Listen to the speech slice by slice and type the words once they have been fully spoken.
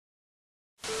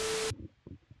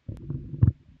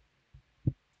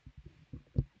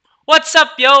What's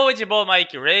up, yo? It's your boy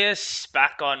Mikey Reyes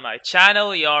back on my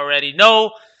channel. You already know.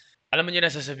 Alam mo nyo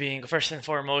na sasabihin ko. First and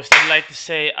foremost, I'd like to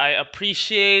say I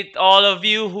appreciate all of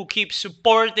you who keep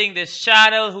supporting this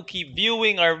channel, who keep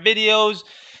viewing our videos.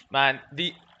 Man,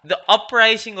 the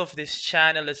uprising of this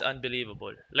channel is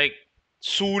unbelievable. Like,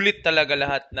 sulit talaga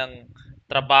lahat ng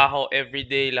trabaho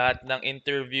everyday, lahat ng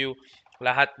interview,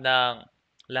 lahat ng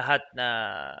lahat na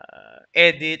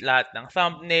edit, lahat ng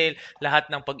thumbnail, lahat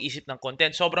ng pag-isip ng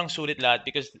content. Sobrang sulit lahat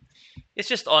because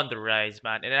it's just on the rise,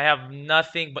 man. And I have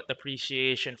nothing but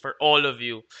appreciation for all of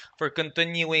you for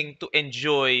continuing to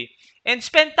enjoy and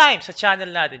spend time sa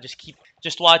channel natin.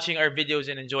 Just watching our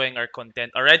videos and enjoying our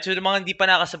content. Alright? So, yung mga hindi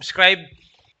pa nakasubscribe,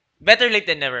 better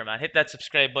late than never, man. Hit that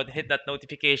subscribe button, hit that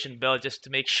notification bell just to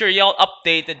make sure y'all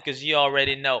updated because you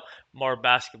already know more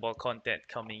basketball content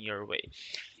coming your way.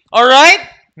 Alright?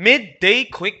 Midday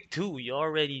quick 2. You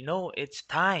already know it's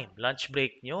time. Lunch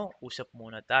break nyo. Usap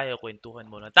muna tayo. Kwentuhan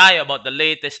muna tayo about the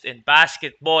latest in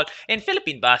basketball. In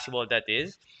Philippine basketball, that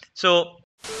is. So,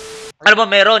 ano ba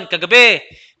meron? Kagabi,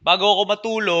 bago ako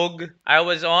matulog, I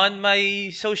was on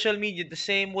my social media the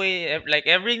same way, like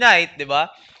every night, di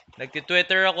ba?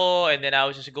 Nagti-Twitter ako, and then I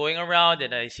was just going around,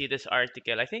 and I see this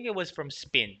article. I think it was from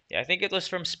Spin. Yeah, I think it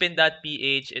was from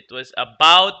spin.ph. It was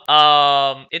about,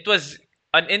 it was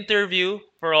an interview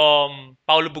from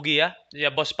Paulo Bugia,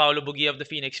 boss Paulo Bugia of the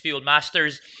Phoenix Fuel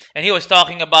Masters, and he was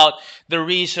talking about the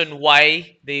reason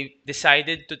why they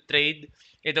decided to trade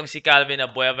itong si Calvin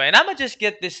Abueva. And I'ma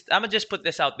just put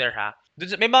this out there, ha.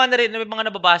 May mga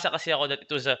nababasa kasi ako that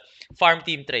it was a farm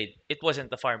team trade. It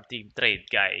wasn't a farm team trade,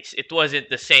 guys. It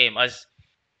wasn't the same as,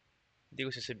 hindi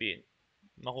ko sasabihin.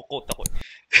 Makukota ko.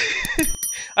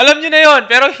 Alam nyo na yon,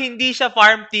 pero hindi siya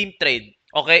farm team trade.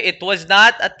 Okay, it was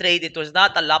not a trade. It was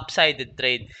not a lopsided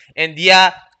trade. And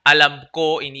yeah, alam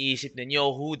ko, iniisip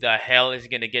ninyo, who the hell is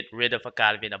gonna get rid of a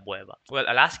Calvin Abueva? Well,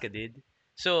 Alaska did.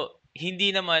 So,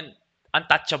 hindi naman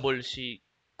untouchable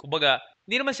kumbaga,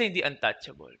 hindi naman sa hindi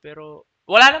untouchable. Pero,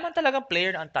 wala naman talagang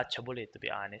player na untouchable to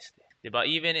be honest. Diba?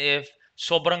 Even if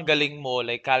sobrang galing mo,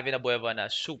 like Calvin Abueva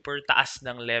na super taas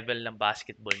ng level ng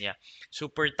basketball niya.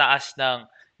 Super taas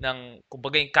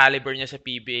kumbaga yung caliber niya sa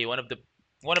PBA, one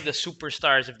of the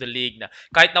superstars of the league na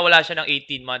kahit nawala siya ng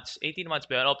 18 months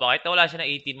ba yun? Opo, kahit nawala siya ng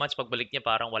 18 months, pagbalik niya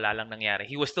parang wala lang nangyari.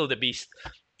 He was still the beast.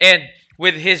 And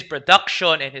with his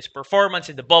production and his performance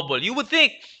in the bubble, you would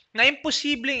think na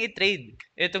imposibleng i-trade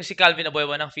itong si Calvin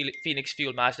Abueva ng Phoenix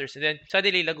Fuel Masters. And then,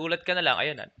 suddenly, nagulat ka na lang,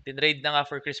 ayun na, tinrade na nga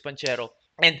for Chris Panchero.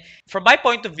 And from my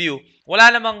point of view,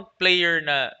 wala namang player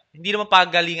na hindi naman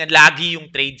pagalingan lagi yung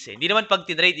trades eh. Hindi naman pag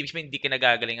tinrade, ibig sabihin hindi ka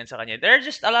nagagalingan sa kanya. There are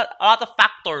just a lot of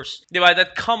factors, di ba,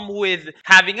 that come with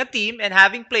having a team and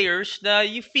having players na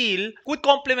you feel could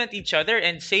complement each other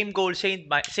and same goal, same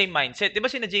mindset. Di ba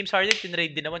sina James Harden,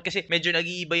 tinrade din naman kasi medyo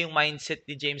nag-iiba yung mindset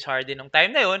ni James Harden nung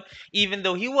time na yun. Even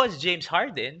though he was James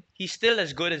Harden, he's still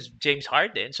as good as James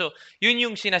Harden. So, yun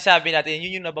yung sinasabi natin,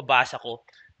 yun yung nababasa ko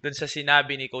dun sa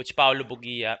sinabi ni Coach Paulo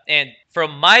Bugia. And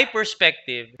from my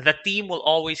perspective, the team will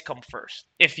always come first.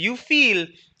 If you feel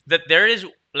that there is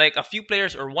like a few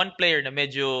players or one player na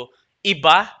medyo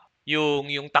iba yung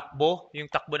takbo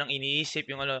ng iniisip,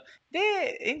 yung ano,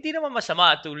 hindi naman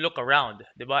masama to look around,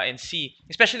 'di ba? And see,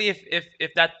 especially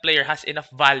if that player has enough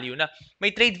value na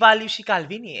may trade value si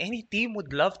Calvin eh. Any team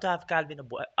would love to have Calvin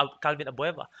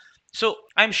Abueva. So,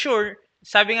 I'm sure,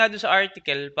 sabi nga doon sa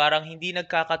article, parang hindi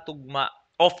nagkakatugma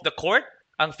off the court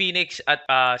ang Phoenix at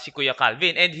si Kuya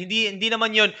Calvin. And hindi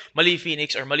naman yon mali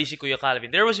Phoenix or mali si Kuya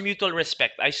Calvin. There was mutual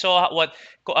respect. I saw what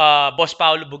Boss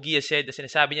Paulo Bugia said.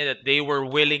 Sinasabi niya that they were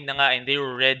willing na nga and they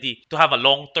were ready to have a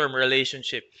long-term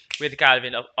relationship with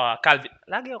Calvin.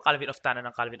 Lagi ako Calvin of Tan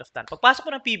ng Calvin of Tan. Pagpasok ko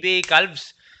ng PBA,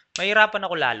 Calvs, mahirapan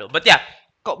ako lalo. But yeah,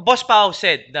 Boss Pao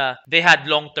said that they had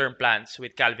long-term plans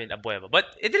with Calvin Abueva. But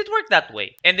it didn't work that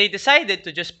way. And they decided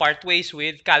to just part ways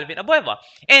with Calvin Abueva.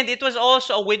 And it was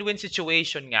also a win-win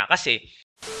situation nga. Kasi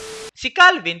si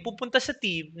Calvin pupunta sa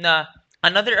team na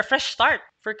a fresh start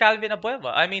for Calvin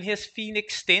Abueva. I mean, his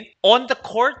Phoenix stint on the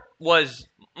court was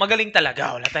magaling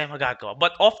talaga. Wala tayong magagawa.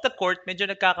 But off the court, medyo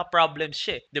nagkaka-problems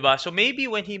siya. Diba? So maybe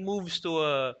when he moves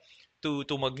to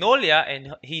Magnolia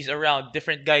and he's around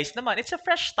different guys naman, it's a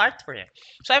fresh start for him.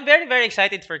 So I'm very, very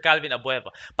excited for Calvin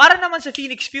Abueva. Para naman sa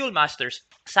Phoenix Fuel Masters,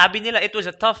 sabi nila it was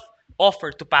a tough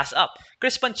offer to pass up.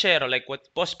 Chris Panchero, like what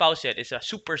Boss Pao said, is a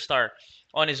superstar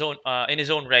on his own in his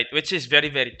own right, which is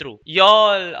very, very true.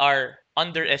 Y'all are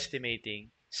underestimating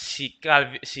si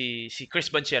Chris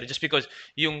Panchero just because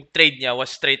yung trade niya was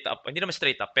straight up, hindi naman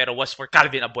straight up, pero was for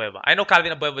Calvin Abueva. I know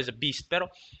Calvin Abueva is a beast, pero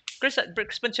Chris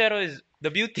Panchero is the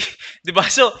beauty, di ba?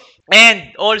 So,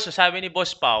 and also, sabi ni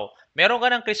Boss Pao, Meron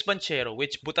ka ng Chris Banchero,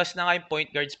 which butas na nga yung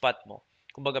point guard spot mo.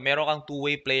 Kumbaga, meron kang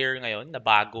two-way player ngayon na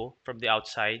bago from the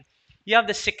outside. You have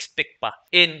the sixth pick pa,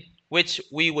 in which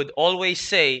we would always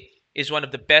say is one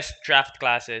of the best draft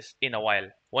classes in a while.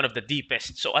 One of the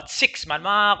deepest. So at 6 man,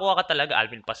 makakakuha ka talaga.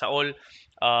 Alvin Pasaol,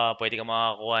 pwede ka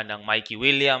makakuha ng Mikey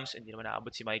Williams. Hindi naman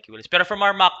naabot si Mikey Williams. Pero from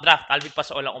our mock draft, Alvin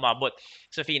Pasaol ang umabot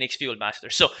sa Phoenix Fuel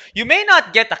Masters. So you may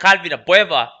not get a Calvin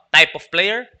Abueva type of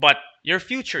player, but your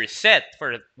future is set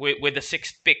with the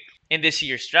sixth pick in this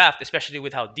year's draft, especially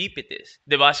with how deep it is.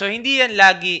 Diba? So, hindi yan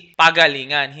lagi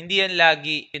pagalingan. Hindi yan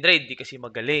lagi trade di kasi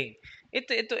magaling.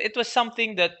 It was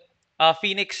something that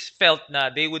Phoenix felt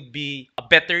na they would be a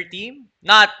better team.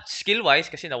 Not skill-wise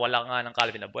kasi nawala nga ng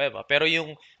Calvin Abueva. Pero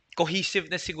yung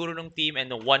cohesiveness siguro ng team and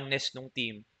the oneness ng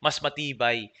team, mas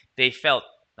matibay. They felt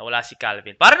na wala si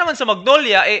Calvin. Para naman sa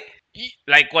Magnolia,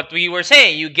 like what we were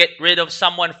saying, you get rid of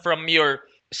someone from your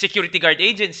security guard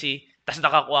agency, tas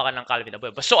nakakuha ka ng Calvin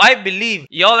Abueva. So I believe,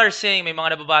 y'all are saying, may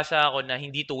mga nababasa ako na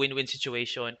hindi to win-win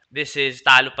situation. This is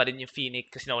talo pa rin yung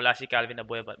Phoenix kasi nawala si Calvin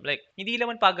Abueva. Like, hindi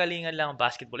naman pagalingan lang ang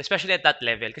basketball, especially at that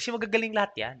level. Kasi magagaling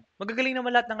lahat yan. Magagaling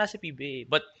naman lahat ng nasa PBA.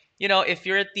 But, you know, if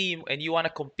you're a team and you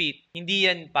wanna compete, hindi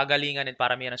yan pagalingan and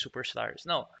paramihan ng superstars.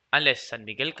 No. Unless San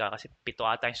Miguel ka, kasi 7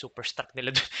 ata yung superstar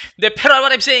nila doon. Pero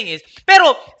what I'm saying is,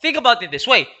 pero think about it this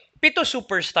way. 7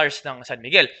 superstars ng San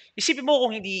Miguel. Isipin mo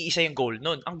kung hindi isa yung goal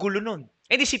nun. Ang gulo nun.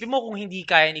 And isipin mo kung hindi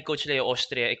kaya ni Coach Leo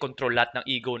Austria i-control lahat ng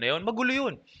ego na yun. Magulo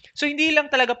yun. So, hindi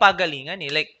lang talaga pagalingan eh.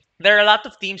 Like, there are a lot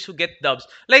of teams who get dubs.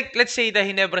 Like, let's say the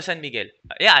Ginebra San Miguel.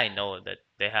 Yeah, I know that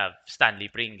they have Stanley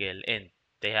Pringle and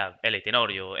they have L.A.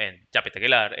 Tenorio and Japit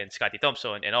Aguilar and Scotty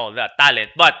Thompson and all that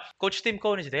talent. But Coach Tim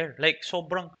Cone is there. Like,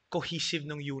 sobrang cohesive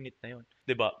ng unit na yun.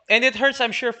 Diba? And it hurts,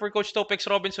 I'm sure, for Coach Topex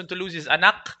Robinson to lose his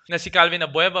anak na si Calvin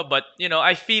Abueva. But, you know,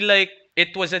 I feel like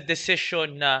it was a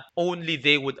decision na only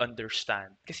they would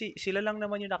understand. Kasi sila lang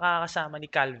naman yung nakakasama ni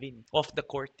Calvin off the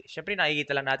court. Siyempre,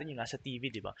 nakikita lang natin yung nasa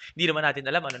TV, di ba? Hindi naman natin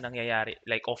alam ano nangyayari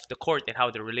like off the court and how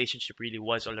the relationship really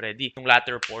was already. Yung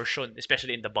latter portion,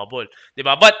 especially in the bubble. Di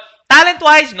ba? But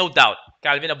talent-wise, no doubt,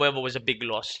 Calvin Abueva was a big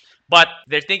loss. But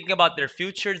they're thinking about their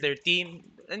future, their team.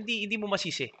 Hindi mo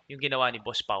masisi yung ginawa ni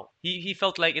Boss Pau. He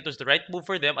felt like it was the right move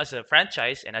for them as a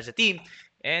franchise and as a team.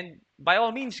 And by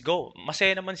all means, go.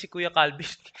 Masaya naman si Kuya Calvin.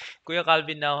 Kuya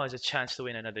Calvin now has a chance to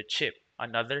win another chip.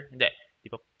 Another? Hindi. Di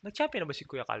ba? Nag-champion na ba si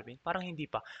Kuya Calvin? Parang hindi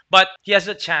pa. But he has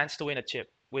a chance to win a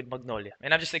chip with Magnolia.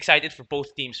 And I'm just excited for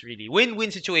both teams really.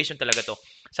 Win-win situation talaga to.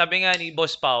 Sabi nga ni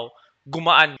Boss Pau,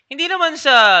 gumaan. Hindi naman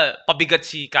sa pabigat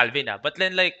si Calvin but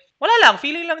then like, wala lang.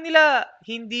 Feeling lang nila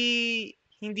hindi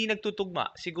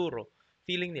nagtutugma. Siguro.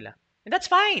 Feeling nila. And that's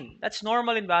fine. That's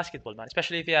normal in basketball, man.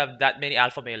 Especially if you have that many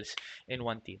alpha males in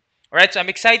one team. Alright, so I'm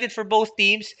excited for both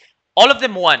teams. All of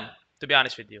them won, to be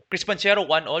honest with you. Chris Panchero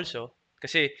won also.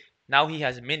 Kasi now he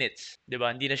has minutes.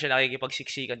 Diba? Hindi na siya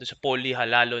nakikipagsiksikan doon sa Poli,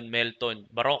 Halalon, Melton,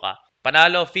 Baroka.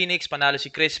 Panalo Phoenix, panalo si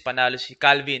Chris, panalo si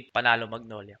Calvin, panalo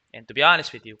Magnolia. And to be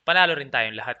honest with you, panalo rin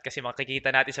tayong lahat kasi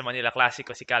makikita natin sa Manila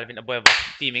Classico si Calvin Abueva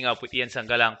teaming up with Ian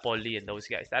Sangalang, Paul Lee, and those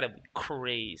guys. That would be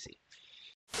crazy.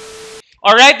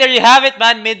 Alright, there you have it,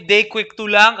 man. Midday quick 2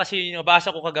 lang kasi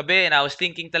nabasa ko kagabi and I was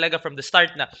thinking talaga from the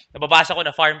start na nababasa ko na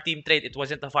farm team trade. It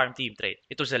wasn't a farm team trade.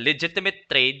 It was a legitimate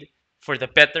trade for the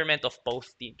betterment of both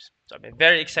teams. So I'm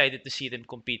very excited to see them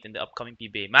compete in the upcoming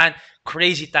PBA. Man,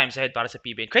 crazy times ahead para sa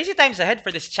PBA. Crazy times ahead for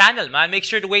this channel, man. Make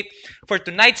sure to wait for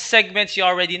tonight's segments. You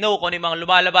already know kung ano yung mga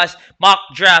lumalabas. Mock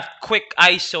draft, quick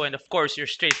ISO, and of course, your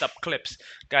straight-up clips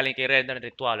galing kay Rendon and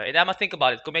Ritualo. And I'ma think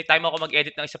about it. Kung may time ako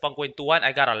mag-edit ng isa pang kwentuhan,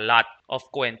 I got a lot of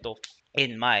kwento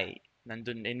in my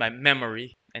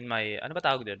memory. In my, ano ba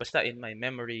tawag din? Basta in my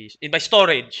memories, in my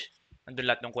storage. Nandun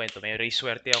lahat ng kwento. May Ray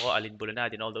Suerte ako, Alin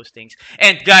Bulanadin, all those things.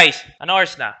 And guys, ano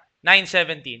oras na?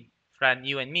 9:17. Fran,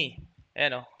 you and me.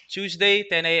 Ayan o. Tuesday,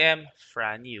 10 a.m.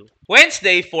 Fran, you.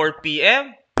 Wednesday, 4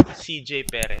 p.m.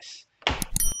 CJ Perez.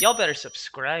 Y'all better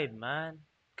subscribe, man.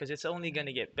 Because it's only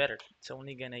gonna get better. It's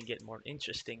only gonna get more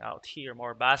interesting out here.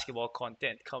 More basketball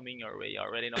content coming your way. You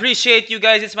already know. Appreciate you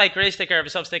guys. It's Mike Reyes. Take care of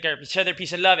yourselves. Take care of each other.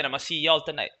 Peace and love. And I'm gonna see y'all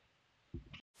tonight.